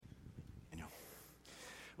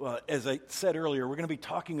Well, as I said earlier, we're going to be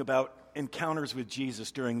talking about encounters with Jesus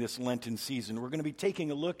during this Lenten season. We're going to be taking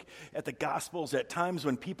a look at the Gospels at times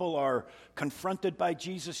when people are confronted by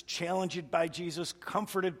Jesus, challenged by Jesus,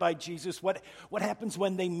 comforted by Jesus. What happens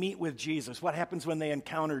when they meet with Jesus? What happens when they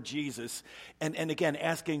encounter Jesus? And again,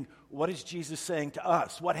 asking, what is Jesus saying to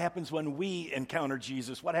us? What happens when we encounter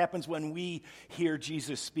Jesus? What happens when we hear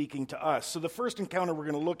Jesus speaking to us? So the first encounter we're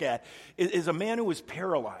going to look at is a man who was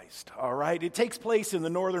paralyzed, all right? It takes place in the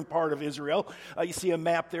northern part of Israel. You see a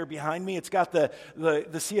map there behind me. It's got the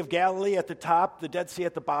Sea of Galilee at the top, the Dead Sea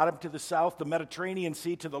at the bottom to the south, the Mediterranean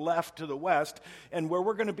Sea to the left, to the west. And where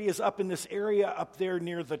we're going to be is up in this area up there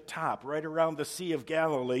near the top, right around the Sea of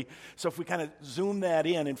Galilee. So if we kind of zoom that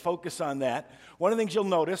in and focus on that, one of the things you'll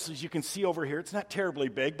notice, as you can see over here, it's not terribly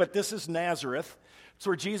big, but this is Nazareth. It's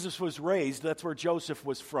where Jesus was raised. That's where Joseph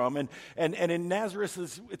was from. And in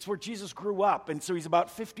Nazareth, it's where Jesus grew up. And so he's about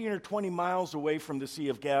 15 or 20 miles away from the Sea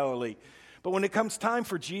of Galilee. But when it comes time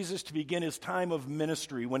for Jesus to begin his time of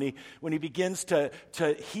ministry, when he begins to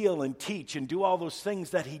heal and teach and do all those things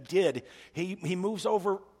that he did, he moves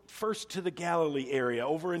over first to the Galilee area,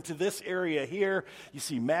 over into this area here. You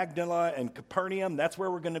see Magdala and Capernaum. That's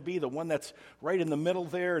where we're going to be, the one that's right in the middle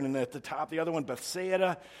there, and then at the top, the other one,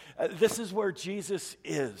 Bethsaida. This is where Jesus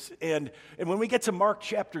is. And when we get to Mark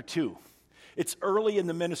chapter 2, it's early in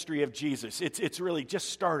the ministry of Jesus. It's really just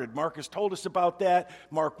started. Mark has told us about that.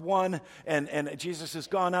 Mark 1, and Jesus has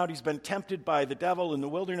gone out. He's been tempted by the devil in the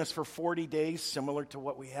wilderness for 40 days, similar to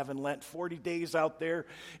what we have in Lent, 40 days out there.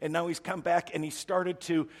 And now he's come back and he started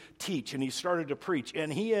to teach and he started to preach.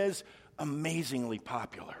 And he is amazingly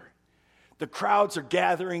popular. The crowds are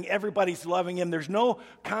gathering. Everybody's loving him. There's no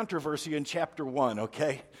controversy in chapter 1,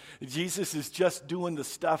 okay? Jesus is just doing the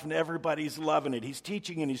stuff and everybody's loving it. He's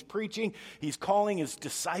teaching and he's preaching. He's calling his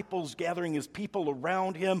disciples, gathering his people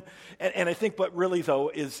around him. And I think what really, though,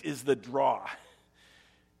 is the draw,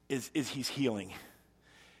 is he's healing.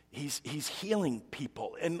 He's healing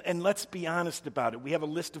people. And let's be honest about it. We have a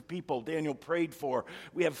list of people Daniel prayed for.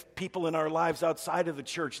 We have people in our lives outside of the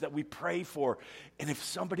church that we pray for. And if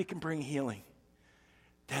somebody can bring healing,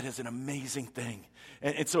 that is an amazing thing.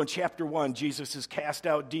 And so in chapter 1, Jesus has cast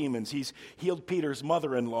out demons. He's healed Peter's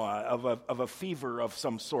mother-in-law of a fever of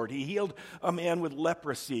some sort. He healed a man with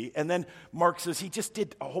leprosy. And then Mark says he just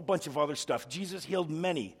did a whole bunch of other stuff. Jesus healed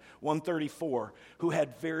many, 134, who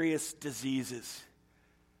had various diseases.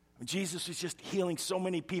 Jesus was just healing so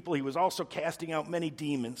many people. He was also casting out many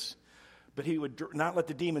demons. But he would not let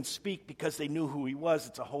the demons speak because they knew who he was.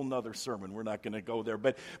 It's a whole nother sermon. We're not going to go there.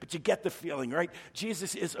 But you get the feeling, right?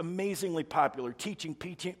 Jesus is amazingly popular, teaching,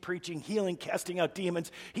 preaching, healing, casting out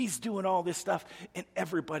demons. He's doing all this stuff, and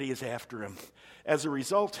everybody is after him. As a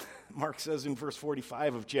result, Mark says in verse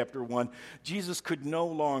 45 of chapter 1, Jesus could no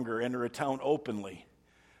longer enter a town openly,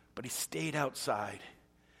 but he stayed outside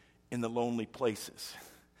in the lonely places.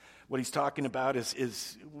 What he's talking about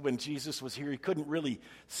is when Jesus was here, he couldn't really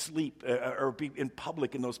sleep or be in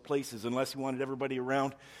public in those places unless he wanted everybody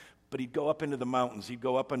around. But he'd go up into the mountains, he'd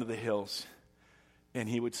go up into the hills, and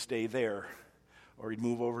he would stay there. Or he'd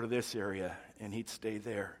move over to this area, and he'd stay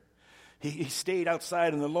there. He stayed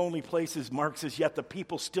outside in the lonely places. Mark says, yet the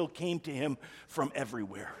people still came to him from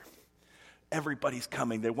everywhere. Everybody's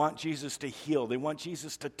coming. They want Jesus to heal. They want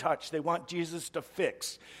Jesus to touch. They want Jesus to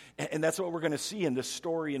fix. And that's what we're going to see in this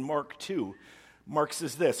story in Mark 2. Mark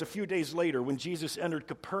says this, a few days later, when Jesus entered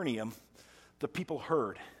Capernaum, the people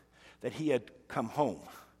heard that he had come home.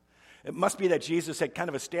 It must be that Jesus had kind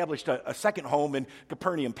of established a second home in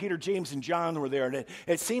Capernaum. Peter, James, and John were there. And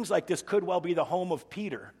it seems like this could well be the home of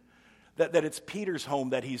Peter. That it's Peter's home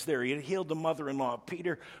that he's there. He had healed the mother-in-law.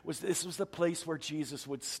 This was the place where Jesus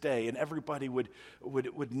would stay, and everybody would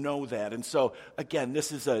know that. And so, again,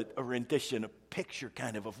 this is a rendition, a picture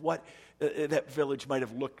kind of what that village might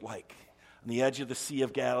have looked like. On the edge of the Sea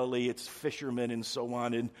of Galilee, it's fishermen and so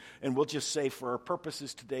on. And we'll just say for our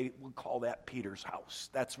purposes today, we'll call that Peter's house.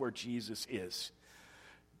 That's where Jesus is.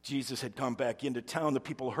 Jesus had come back into town. The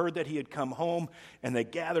people heard that he had come home, and they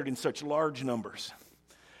gathered in such large numbers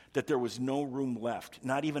that there was no room left,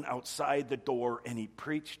 not even outside the door, and he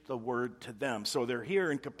preached the word to them. So they're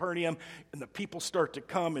here in Capernaum, and the people start to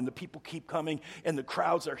come, and the people keep coming, and the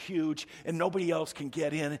crowds are huge, and nobody else can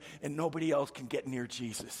get in, and nobody else can get near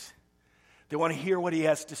Jesus. They want to hear what he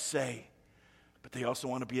has to say, but they also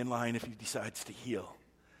want to be in line if he decides to heal.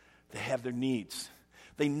 They have their needs.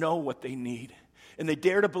 They know what they need. And they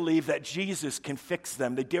dare to believe that Jesus can fix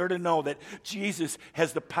them. They dare to know that Jesus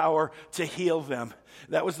has the power to heal them.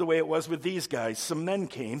 That was the way it was with these guys. Some men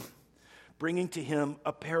came, bringing to him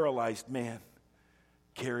a paralyzed man,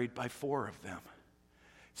 carried by 4 of them.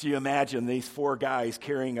 So you imagine these four guys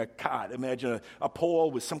carrying a cot. Imagine a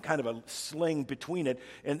pole with some kind of a sling between it,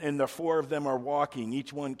 and the four of them are walking,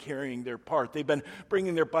 each one carrying their part. They've been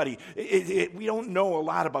bringing their buddy. We don't know a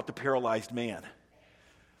lot about the paralyzed man.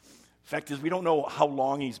 Fact is, we don't know how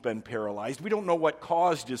long he's been paralyzed. We don't know what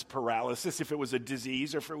caused his paralysis, if it was a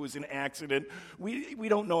disease or if it was an accident. We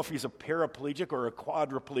don't know if he's a paraplegic or a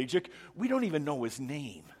quadriplegic. We don't even know his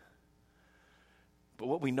name. But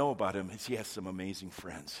what we know about him is he has some amazing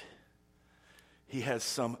friends. He has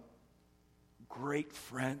some great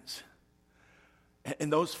friends.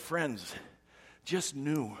 And those friends just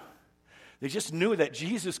knew. They just knew that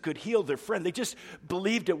Jesus could heal their friend. They just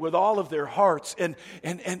believed it with all of their hearts. And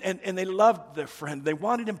they loved their friend. They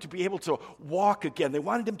wanted him to be able to walk again. They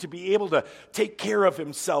wanted him to be able to take care of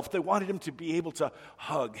himself. They wanted him to be able to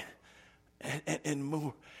hug and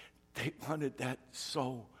move. They wanted that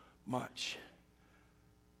so much.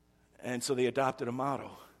 And so they adopted a motto: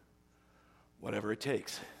 whatever it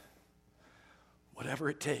takes. Whatever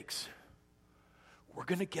it takes. We're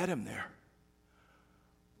going to get him there.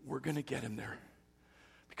 We're going to get him there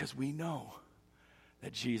because we know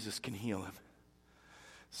that Jesus can heal him.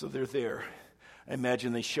 So they're there. I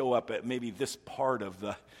imagine they show up at maybe this part of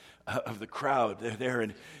the crowd. They're there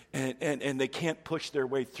and they can't push their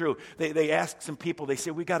way through. They ask some people. They say,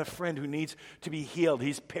 "We got a friend who needs to be healed.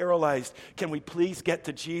 He's paralyzed. Can we please get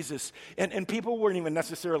to Jesus?" And people weren't even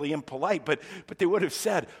necessarily impolite, but they would have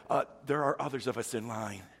said, "There are others of us in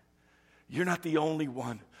line. You're not the only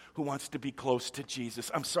one who wants to be close to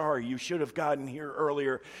Jesus. I'm sorry, you should have gotten here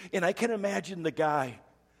earlier." And I can imagine the guy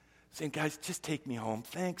saying, "Guys, just take me home.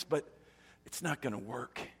 Thanks, but it's not going to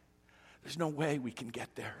work. There's no way we can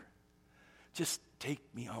get there. Just take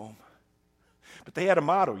me home." But they had a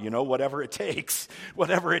motto, whatever it takes.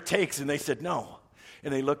 Whatever it takes. And they said, "No."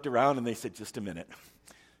 And they looked around and they said, "Just a minute.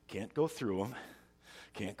 Can't go through them.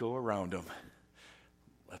 Can't go around them.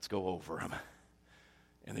 Let's go over them."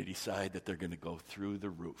 And they decide that they're going to go through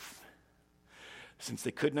the roof. Since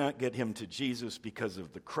they could not get him to Jesus because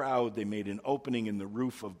of the crowd, they made an opening in the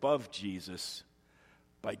roof above Jesus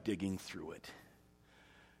by digging through it.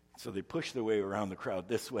 So they push their way around the crowd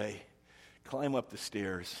this way, climb up the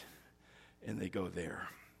stairs, and they go there.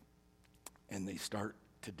 And they start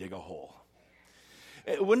to dig a hole.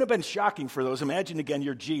 It wouldn't have been shocking for those. Imagine again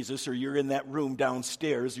you're Jesus, or you're in that room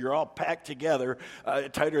downstairs. You're all packed together,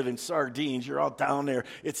 tighter than sardines. You're all down there.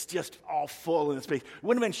 It's just all full in space. It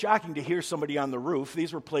wouldn't have been shocking to hear somebody on the roof.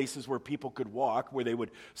 These were places where people could walk, where they would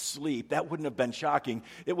sleep. That wouldn't have been shocking.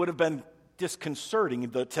 It would have been disconcerting,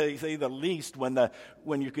 to say the least, when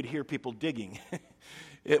you could hear people digging.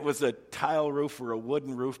 It was a tile roof or a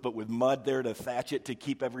wooden roof, but with mud there to thatch it to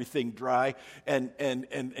keep everything dry.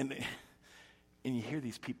 And you hear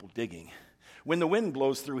these people digging. When the wind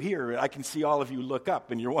blows through here, I can see all of you look up,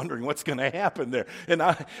 and you're wondering what's going to happen there. And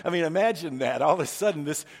I mean, imagine that. All of a sudden,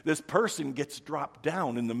 this person gets dropped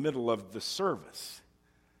down in the middle of the service.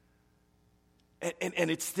 And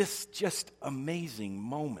it's this just amazing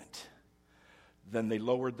moment. Then they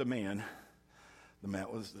lowered the man.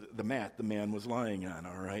 The mat the man was lying on,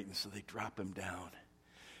 all right? And so they drop him down.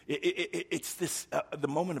 It's this, the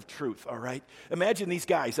moment of truth, all right? Imagine these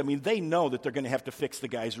guys. I mean, they know that they're going to have to fix the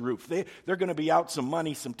guy's roof. They're going to be out some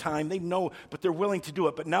money, some time. They know, but they're willing to do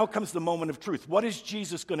it. But now comes the moment of truth. What is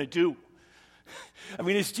Jesus going to do? I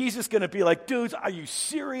mean, is Jesus going to be like, "Dudes, are you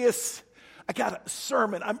serious? I got a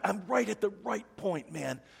sermon. I'm right at the right point,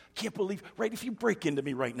 man. Can't believe, right? If you break into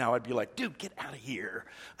me right now, I'd be like, "Dude, get out of here.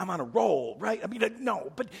 I'm on a roll," right? I mean,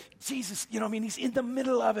 no, but Jesus, he's in the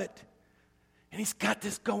middle of it. And he's got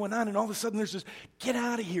this going on, and all of a sudden there's this, "Get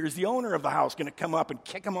out of here." Is the owner of the house going to come up and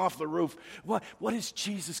kick him off the roof? What is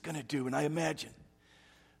Jesus going to do? And I mean,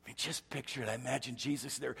 just picture it. I imagine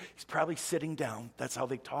Jesus there. He's probably sitting down. That's how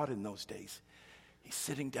they taught in those days. He's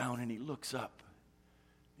sitting down, and he looks up.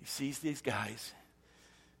 He sees these guys,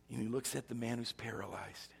 and he looks at the man who's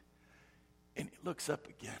paralyzed. And he looks up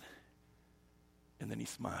again, and then he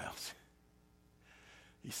smiles.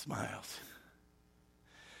 He smiles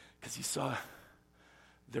because he saw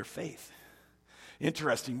their faith.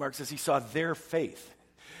 Interesting, Mark says he saw their faith.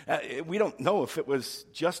 We don't know if it was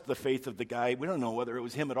just the faith of the guy. We don't know whether it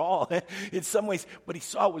was him at all. In some ways, what he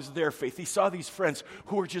saw was their faith. He saw these friends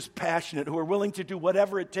who were just passionate, who were willing to do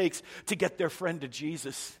whatever it takes to get their friend to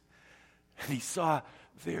Jesus. And he saw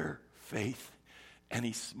their faith, and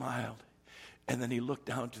he smiled. And then he looked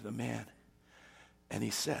down to the man, and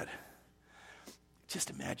he said, just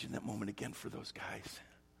imagine that moment again for those guys.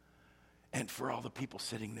 And for all the people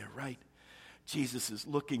sitting there, right? Jesus is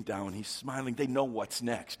looking down. He's smiling. They know what's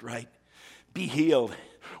next, right? Be healed.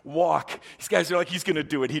 Walk. These guys are like, he's going to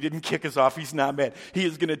do it. He didn't kick us off. He's not mad. He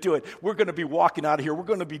is going to do it. We're going to be walking out of here. We're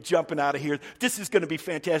going to be jumping out of here. This is going to be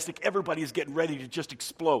fantastic. Everybody's getting ready to just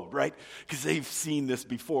explode, right? Because they've seen this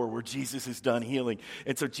before where Jesus is done healing.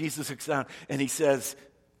 And so Jesus looks down and he says,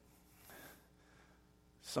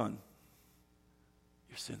 son,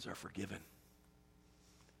 your sins are forgiven.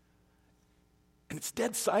 And it's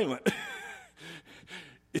dead silent.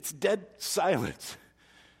 It's dead silence.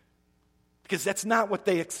 Because that's not what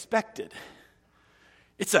they expected.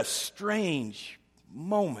 It's a strange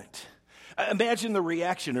moment. Imagine the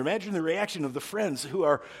reaction. Imagine the reaction of the friends who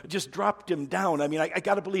are just dropped him down. I mean, I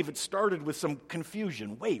got to believe it started with some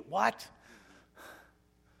confusion. Wait, what?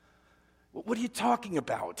 What are you talking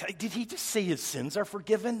about? Did he just say his sins are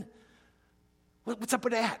forgiven? What's up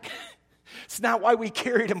with that? It's not why we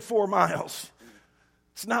carried him 4 miles.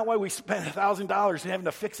 It's not why we spent $1,000 having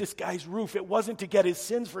to fix this guy's roof. It wasn't to get his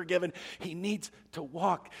sins forgiven. He needs to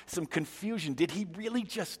walk. Some confusion. Did he really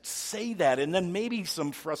just say that? And then maybe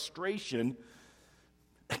some frustration.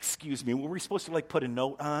 Excuse me, were we supposed to put a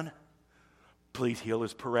note on? Please heal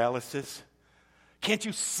his paralysis. Can't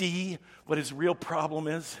you see what his real problem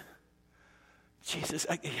is? Jesus,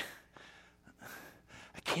 I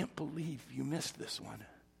can't believe you missed this one.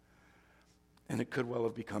 And it could well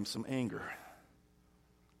have become some anger.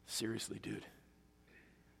 Seriously, dude,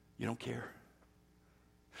 you don't care?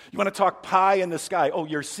 You want to talk pie in the sky? Oh,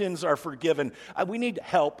 your sins are forgiven. We need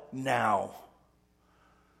help now.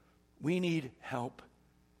 We need help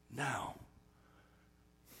now.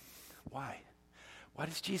 Why? Why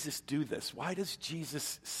does Jesus do this? Why does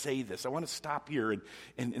Jesus say this? I want to stop here,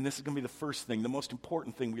 and this is going to be the first thing, the most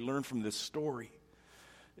important thing we learn from this story.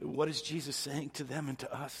 What is Jesus saying to them and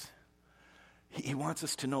to us? He wants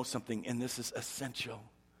us to know something, and this is essential.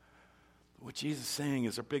 What Jesus is saying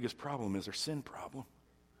is our biggest problem is our sin problem.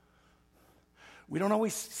 We don't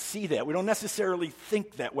always see that. We don't necessarily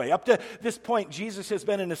think that way. Up to this point, Jesus has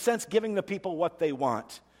been, in a sense, giving the people what they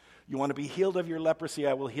want. You want to be healed of your leprosy,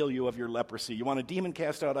 I will heal you of your leprosy. You want a demon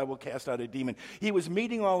cast out, I will cast out a demon. He was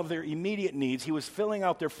meeting all of their immediate needs. He was filling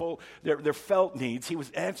out their felt needs. He was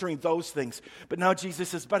answering those things. But now Jesus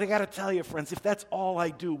says, but I got to tell you, friends, if that's all I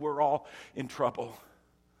do, we're all in trouble.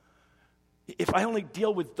 If I only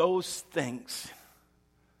deal with those things,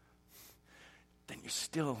 then you're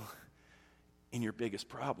still in your biggest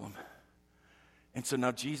problem. And so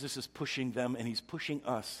now Jesus is pushing them, and he's pushing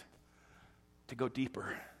us to go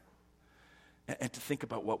deeper and to think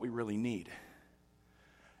about what we really need.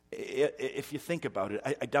 If you think about it,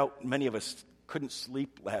 I doubt many of us couldn't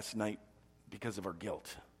sleep last night because of our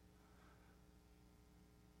guilt.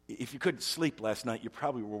 If you couldn't sleep last night, you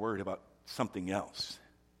probably were worried about something else.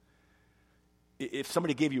 If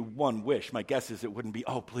somebody gave you one wish, my guess is it wouldn't be,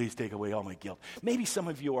 oh, please take away all my guilt. Maybe some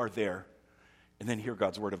of you are there and then hear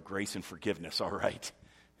God's word of grace and forgiveness, all right?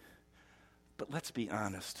 But let's be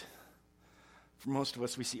honest. For most of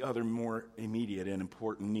us, we see other more immediate and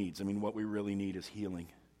important needs. I mean, what we really need is healing.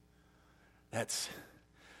 That's,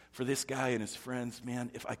 for this guy and his friends, man,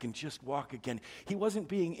 if I can just walk again. He wasn't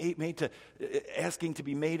being asking to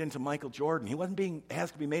be made into Michael Jordan. He wasn't being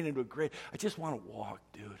asked to be made into a great, I just want to walk,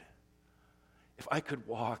 dude. If I could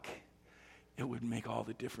walk, it would make all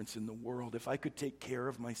the difference in the world. If I could take care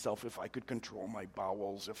of myself, if I could control my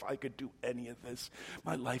bowels, if I could do any of this,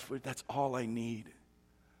 my life would, that's all I need.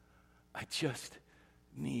 I just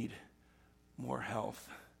need more health.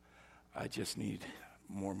 I just need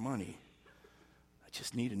more money. I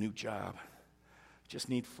just need a new job. I just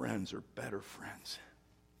need friends or better friends.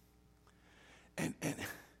 And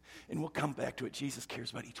we'll come back to it. Jesus cares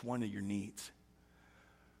about each one of your needs.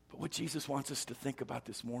 But what Jesus wants us to think about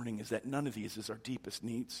this morning is that none of these is our deepest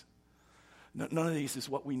needs. None of these is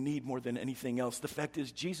what we need more than anything else. The fact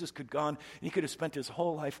is, Jesus could have gone, and he could have spent his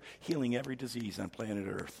whole life healing every disease on planet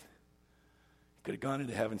Earth. He could have gone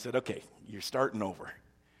into heaven and said, okay, you're starting over.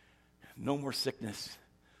 No more sickness,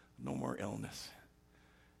 no more illness.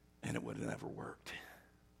 And it would have never worked.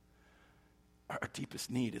 Our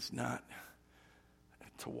deepest need is not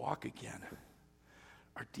to walk again.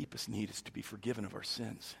 Our deepest need is to be forgiven of our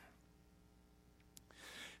sins.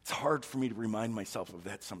 It's hard for me to remind myself of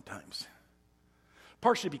that sometimes.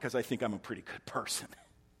 Partially because I think I'm a pretty good person.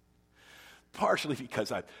 Partially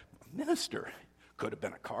because I'm a minister. Could have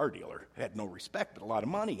been a car dealer. Had no respect, but a lot of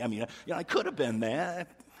money. I mean, I could have been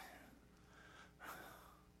that.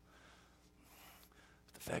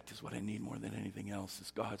 The fact is, what I need more than anything else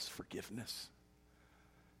is God's forgiveness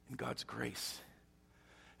and God's grace.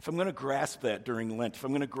 If I'm going to grasp that during Lent, if I'm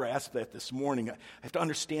going to grasp that this morning, I have to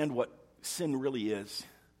understand what sin really is.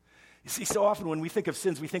 You see, so often when we think of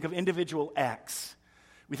sins, we think of individual acts.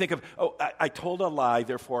 We think of, I told a lie,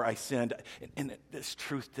 therefore I sinned. And there's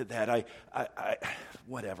truth to that.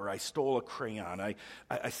 I stole a crayon.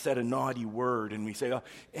 I said a naughty word. And we say,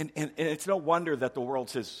 and it's no wonder that the world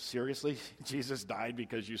says, seriously? Jesus died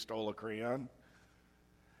because you stole a crayon?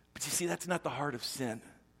 But you see, that's not the heart of sin.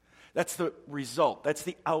 That's the result. That's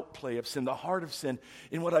the outplay of sin. The heart of sin,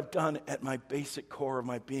 in what I've done at my basic core of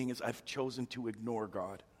my being, is I've chosen to ignore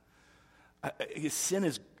God. Sin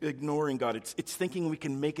is ignoring God. It's thinking we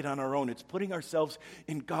can make it on our own. It's putting ourselves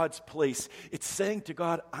in God's place. It's saying to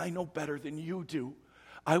God, I know better than you do.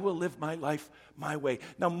 I will live my life my way.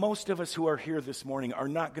 Now, most of us who are here this morning are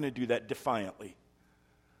not going to do that defiantly.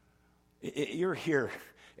 You're here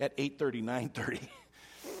at 8:30,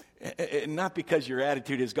 9:30. Not because your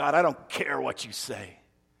attitude is, God, I don't care what you say.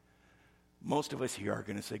 Most of us here are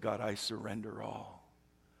going to say, God, I surrender all.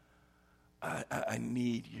 I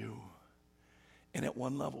need you. And at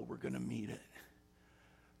one level, we're going to meet it.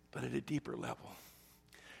 But at a deeper level,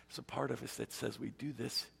 there's a part of us that says we do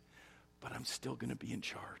this, but I'm still going to be in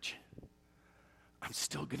charge. I'm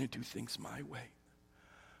still going to do things my way.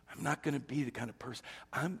 I'm not going to be the kind of person.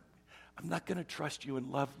 I'm not going to trust you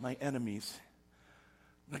and love my enemies.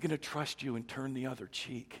 I'm not going to trust you and turn the other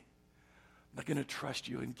cheek. I'm not going to trust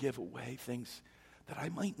you and give away things that I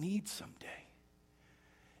might need someday.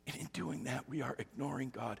 And in doing that, we are ignoring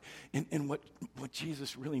God. And what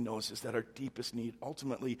Jesus really knows is that our deepest need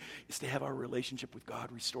ultimately is to have our relationship with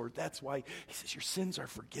God restored. That's why he says your sins are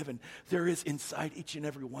forgiven. There is inside each and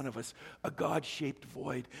every one of us a God-shaped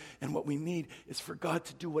void. And what we need is for God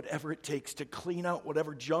to do whatever it takes to clean out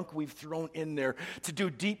whatever junk we've thrown in there, to do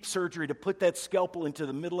deep surgery, to put that scalpel into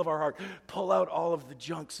the middle of our heart, pull out all of the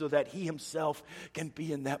junk so that he himself can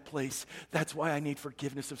be in that place. That's why I need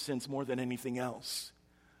forgiveness of sins more than anything else.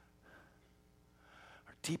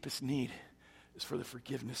 Deepest need is for the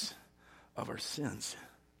forgiveness of our sins.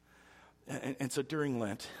 And so during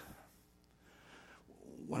Lent,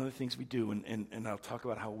 one of the things we do, and I'll talk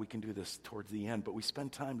about how we can do this towards the end, but we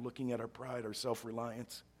spend time looking at our pride, our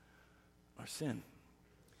self-reliance, our sin.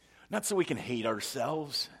 Not so we can hate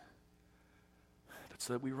ourselves, but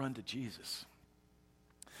so that we run to Jesus.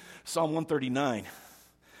 Psalm 139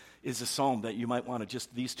 is a psalm that you might want to,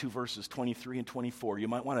 just these two verses, 23 and 24, you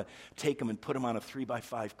might want to take them and put them on a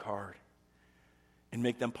 3x5 card and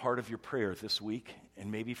make them part of your prayer this week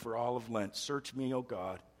and maybe for all of Lent. Search me, O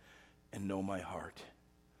God, and know my heart.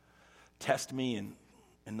 Test me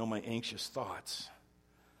and know my anxious thoughts.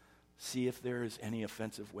 See if there is any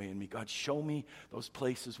offensive way in me. God, show me those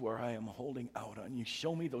places where I am holding out on you.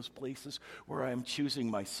 Show me those places where I am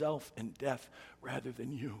choosing myself and death rather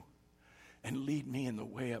than you. And lead me in the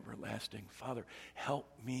way everlasting. Father,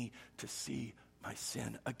 help me to see my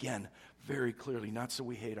sin. Again, very clearly, not so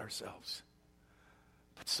we hate ourselves,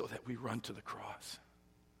 but so that we run to the cross.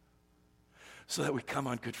 So that we come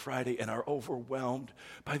on Good Friday and are overwhelmed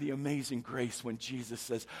by the amazing grace when Jesus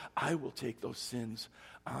says, I will take those sins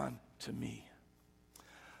on to me.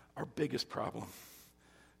 Our biggest problem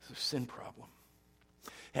is a sin problem.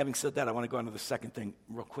 Having said that, I want to go on to the second thing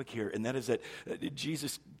real quick here, and that is that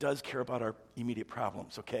Jesus does care about our immediate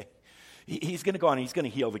problems, okay? He's going to go on and he's going to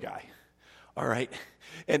heal the guy, all right?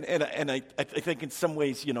 And I think in some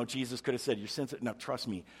ways, Jesus could have said, your sins, now trust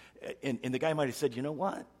me. And the guy might have said, you know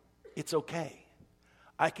what? It's okay.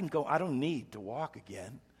 I can go, I don't need to walk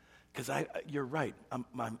again, because you're right,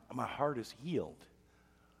 my heart is healed.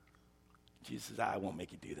 Jesus says, I won't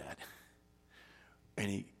make you do that. And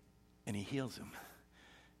he heals him.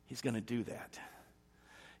 He's going to do that.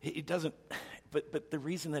 He doesn't, but the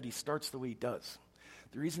reason that he starts the way he does,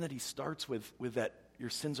 the reason that he starts with that your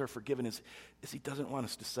sins are forgiven is he doesn't want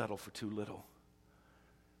us to settle for too little.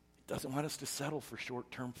 He doesn't want us to settle for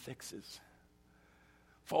short-term fixes.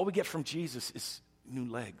 If all we get from Jesus is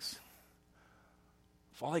new legs,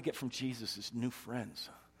 if all I get from Jesus is new friends,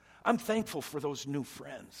 I'm thankful for those new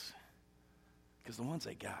friends, because the ones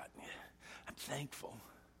I got, I'm thankful.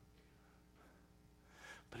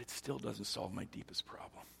 But it still doesn't solve my deepest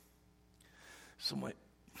problem. So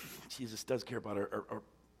Jesus does care about our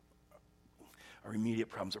immediate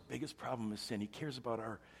problems. Our biggest problem is sin. He cares about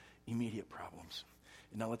our immediate problems.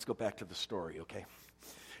 And now let's go back to the story, okay?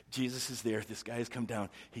 Jesus is there. This guy has come down.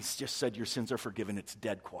 He's just said, your sins are forgiven. It's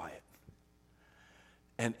dead quiet.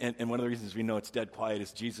 And one of the reasons we know it's dead quiet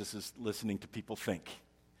is Jesus is listening to people think.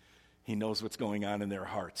 He knows what's going on in their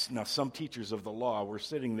hearts. Now, some teachers of the law were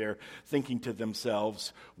sitting there thinking to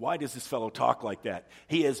themselves, why does this fellow talk like that?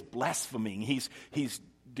 He is blaspheming. He's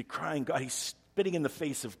decrying God. He's spitting in the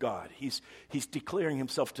face of God. He's declaring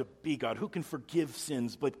himself to be God. Who can forgive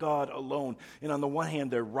sins but God alone? And on the one hand,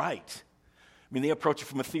 they're right. I mean, they approach it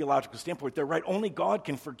from a theological standpoint. They're right. Only God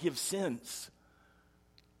can forgive sins.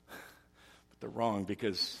 But they're wrong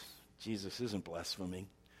because Jesus isn't blaspheming.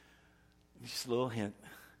 Just a little hint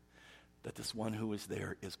that this one who is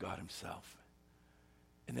there is God himself.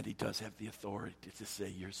 And that he does have the authority to say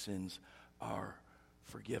your sins are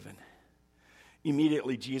forgiven.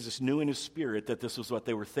 Immediately, Jesus knew in his spirit that this was what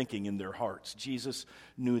they were thinking in their hearts. Jesus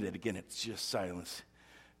knew that. Again, it's just silence.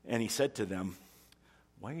 And he said to them,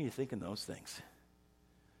 why are you thinking those things?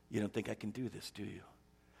 You don't think I can do this, do you?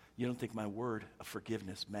 You don't think my word of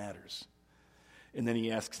forgiveness matters? And then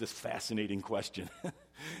he asks this fascinating question,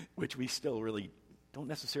 which we still really don't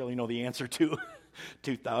necessarily know the answer to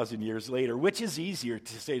 2,000 years later. Which is easier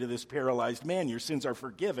to say to this paralyzed man, your sins are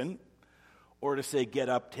forgiven, or to say, get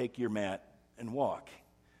up, take your mat, and walk?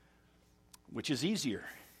 Which is easier?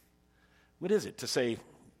 What is it to say,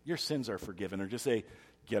 your sins are forgiven, or just say,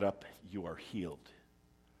 get up, you are healed?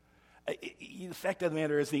 The fact of the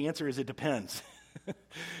matter is, the answer is it depends.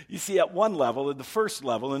 You see, at one level, at the first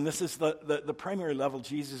level, and this is the primary level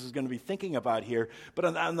Jesus is going to be thinking about here, but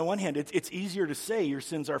on the one hand, it's easier to say your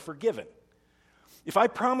sins are forgiven. If I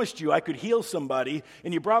promised you I could heal somebody,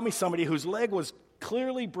 and you brought me somebody whose leg was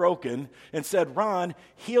clearly broken and said, Ron,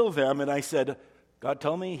 heal them, and I said, God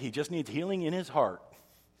told me he just needs healing in his heart,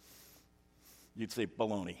 you'd say,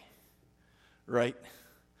 baloney, right?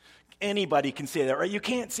 Anybody can say that, right? You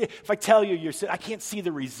can't say, if I tell you you're sick, I can't see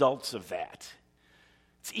the results of that.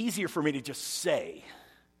 It's easier for me to just say,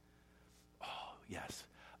 oh, yes,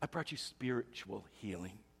 I brought you spiritual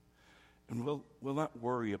healing, and we'll not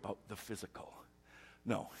worry about the physical.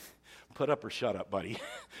 No, put up or shut up, buddy.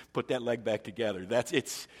 Put that leg back together.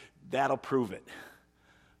 That'll prove it.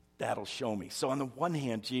 That'll show me. So on the one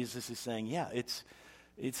hand, Jesus is saying, yeah, it's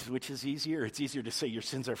which is easier? It's easier to say your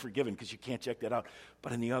sins are forgiven because you can't check that out.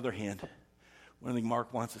 But on the other hand, one thing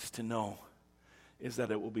Mark wants us to know is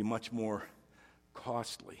that it will be much more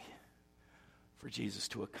costly for Jesus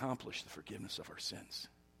to accomplish the forgiveness of our sins.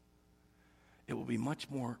 It will be much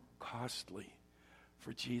more costly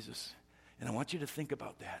for Jesus. And I want you to think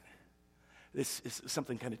about that. This is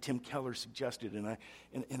something kind of Tim Keller suggested, and I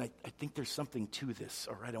think there's something to this.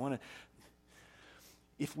 All right,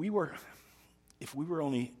 if we were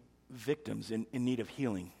only victims in need of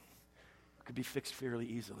healing, it could be fixed fairly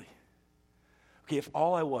easily. Okay, if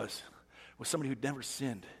all I was somebody who'd never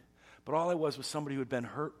sinned, but all I was somebody who had been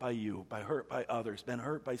hurt by you, hurt by others, been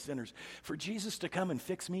hurt by sinners, for Jesus to come and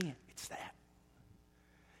fix me, it's that.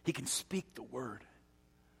 He can speak the word.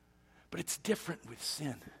 But it's different with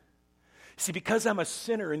sin. See, because I'm a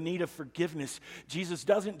sinner in need of forgiveness, Jesus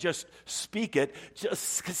doesn't just speak it,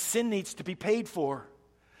 just because sin needs to be paid for.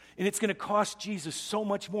 And it's going to cost Jesus so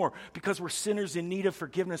much more. Because we're sinners in need of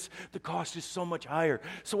forgiveness, the cost is so much higher.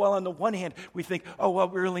 So while on the one hand, we think, oh,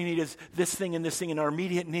 what we really need is this thing and our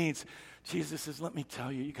immediate needs, Jesus says, let me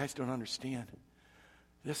tell you, you guys don't understand.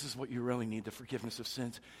 This is what you really need, the forgiveness of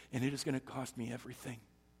sins. And it is going to cost me everything.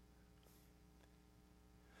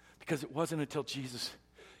 Because it wasn't until Jesus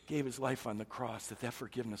gave his life on the cross that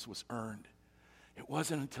forgiveness was earned. It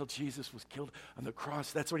wasn't until Jesus was killed on the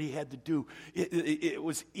cross. That's what he had to do. It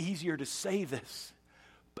was easier to say this,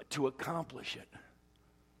 but to accomplish it,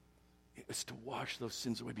 it was to wash those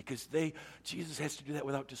sins away. Because Jesus has to do that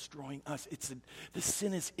without destroying us. The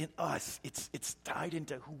sin is in us. It's tied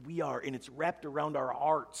into who we are, and it's wrapped around our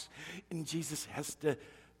hearts. And Jesus has to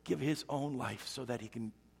give his own life so that he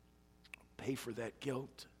can pay for that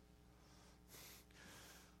guilt.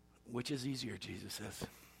 Which is easier, Jesus says.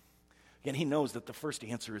 Again, he knows that the first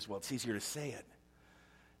answer is, well, it's easier to say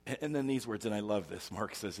it. And then these words, and I love this.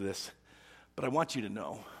 Mark says this, but I want you to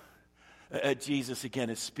know. Jesus, again,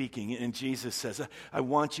 is speaking, and Jesus says, I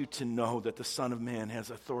want you to know that the Son of Man has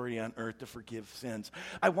authority on earth to forgive sins.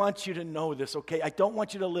 I want you to know this, okay? I don't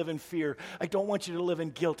want you to live in fear. I don't want you to live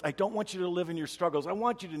in guilt. I don't want you to live in your struggles. I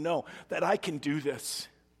want you to know that I can do this.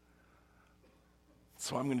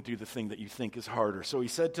 So I'm going to do the thing that you think is harder. So he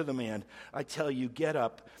said to the man, I tell you, get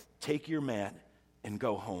up, take your mat, and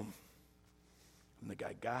go home. And the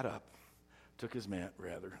guy got up, took his mat,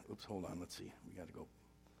 let's see, we got to go.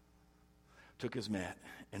 Took his mat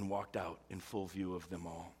and walked out in full view of them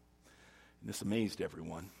all. And this amazed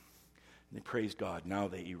everyone. And they praised God. Now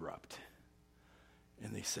they erupt.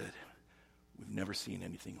 And they said, we've never seen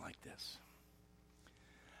anything like this.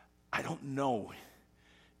 I don't know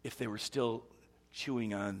if they were still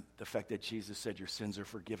chewing on the fact that Jesus said your sins are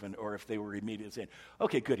forgiven, or if they were immediately saying,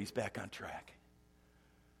 okay, good, he's back on track.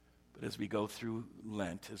 But as we go through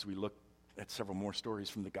Lent, as we look at several more stories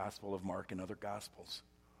from the Gospel of Mark and other Gospels,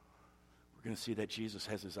 we're going to see that Jesus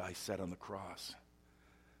has his eyes set on the cross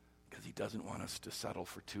because he doesn't want us to settle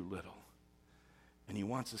for too little. And he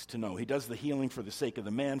wants us to know. He does the healing for the sake of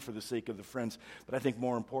the man, for the sake of the friends. But I think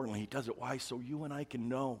more importantly, he does it. Why? So you and I can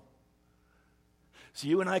know. So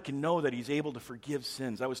you and I can know that he's able to forgive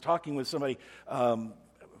sins. I was talking with somebody,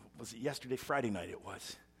 was it yesterday? Friday night it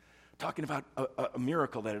was. Talking about a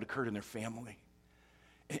miracle that had occurred in their family.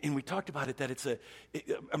 And we talked about it, that it's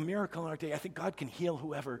a miracle in our day. I think God can heal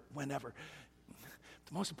whoever, whenever.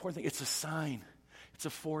 The most important thing, it's a sign. It's a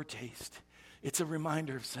foretaste. It's a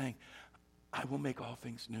reminder of saying, I will make all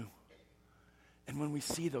things new. And when we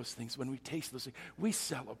see those things, when we taste those things, we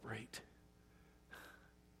celebrate.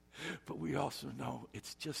 But we also know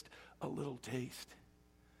it's just a little taste.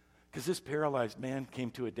 Because this paralyzed man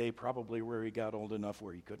came to a day probably where he got old enough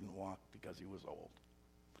where he couldn't walk because he was old.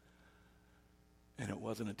 And it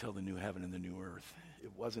wasn't until the new heaven and the new earth,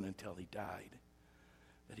 it wasn't until he died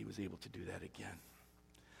that he was able to do that again.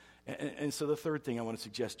 And so the third thing I want to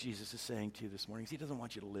suggest Jesus is saying to you this morning is he doesn't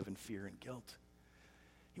want you to live in fear and guilt.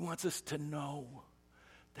 He wants us to know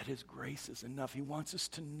that his grace is enough. He wants us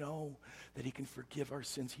to know that he can forgive our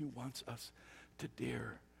sins. He wants us to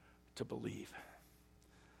dare to believe.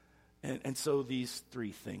 And so these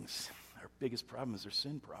three things, our biggest problem is our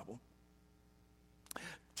sin problem.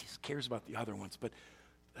 Jesus cares about the other ones, but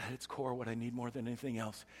at its core, what I need more than anything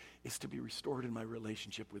else is to be restored in my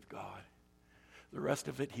relationship with God. The rest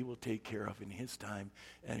of it he will take care of in his time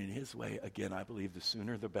and in his way. Again, I believe the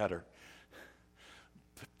sooner the better.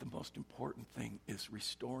 But the most important thing is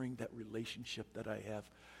restoring that relationship that I have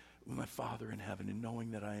with my Father in heaven and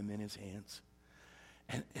knowing that I am in his hands.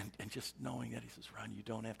 And just knowing that he says, Ron, you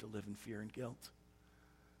don't have to live in fear and guilt.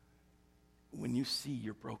 When you see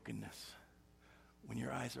your brokenness, when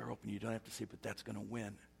your eyes are open, you don't have to say, but that's going to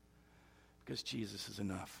win. Because Jesus is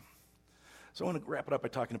enough. So I want to wrap it up by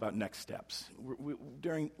talking about next steps.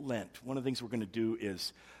 During Lent, one of the things we're going to do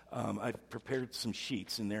is I've prepared some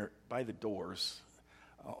sheets, and they're by the doors,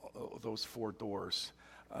 those 4 doors.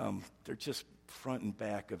 They're just front and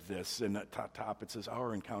back of this, and at top it says,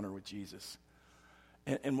 Our Encounter with Jesus.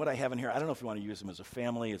 And what I have in here, I don't know if you want to use them as a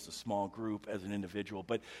family, as a small group, as an individual,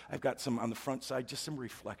 but I've got some on the front side, just some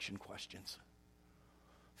reflection questions.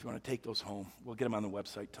 If you want to take those home, we'll get them on the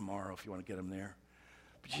website tomorrow if you want to get them there.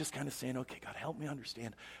 But you're just kind of saying, okay, God, help me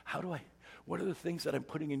understand. What are the things that I'm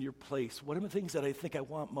putting in your place? What are the things that I think I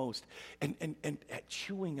want most? And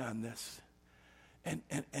chewing on this and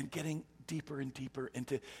getting deeper and deeper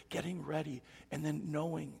into getting ready and then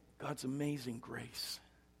knowing God's amazing grace.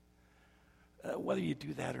 Whether you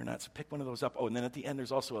do that or not, so pick one of those up. Oh, and then at the end,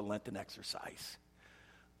 there's also a Lenten exercise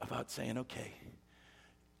about saying, okay,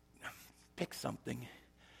 pick something,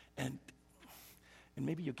 and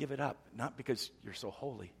maybe you give it up, not because you're so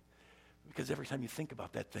holy, because every time you think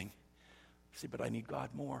about that thing, you say, but I need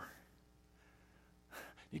God more.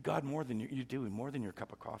 You need God more than more than your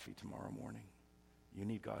cup of coffee tomorrow morning. You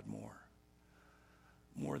need God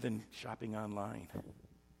more than shopping online.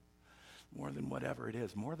 More than whatever it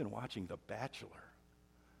is, more than watching The Bachelor.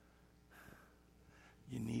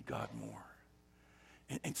 You need God more.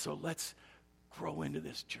 And so let's grow into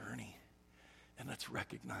this journey, and let's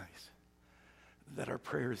recognize that our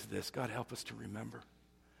prayer is this: God, help us to remember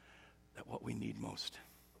that what we need most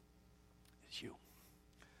is you.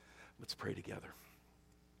 Let's pray together.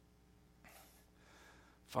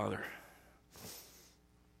 Father,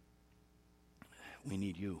 we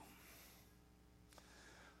need you.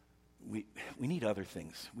 We need other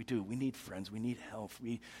things. We do. We need friends. We need health.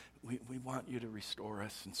 We want you to restore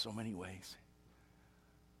us in so many ways.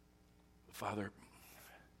 Father,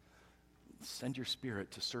 send your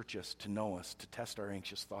Spirit to search us, to know us, to test our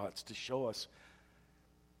anxious thoughts, to show us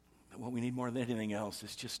that what we need more than anything else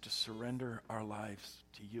is just to surrender our lives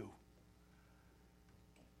to you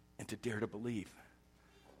and to dare to believe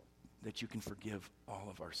that you can forgive all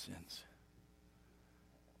of our sins.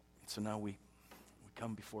 And so now we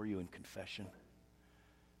come before you in confession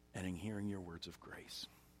and in hearing your words of grace.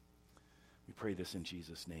 We pray this in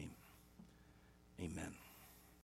Jesus' name.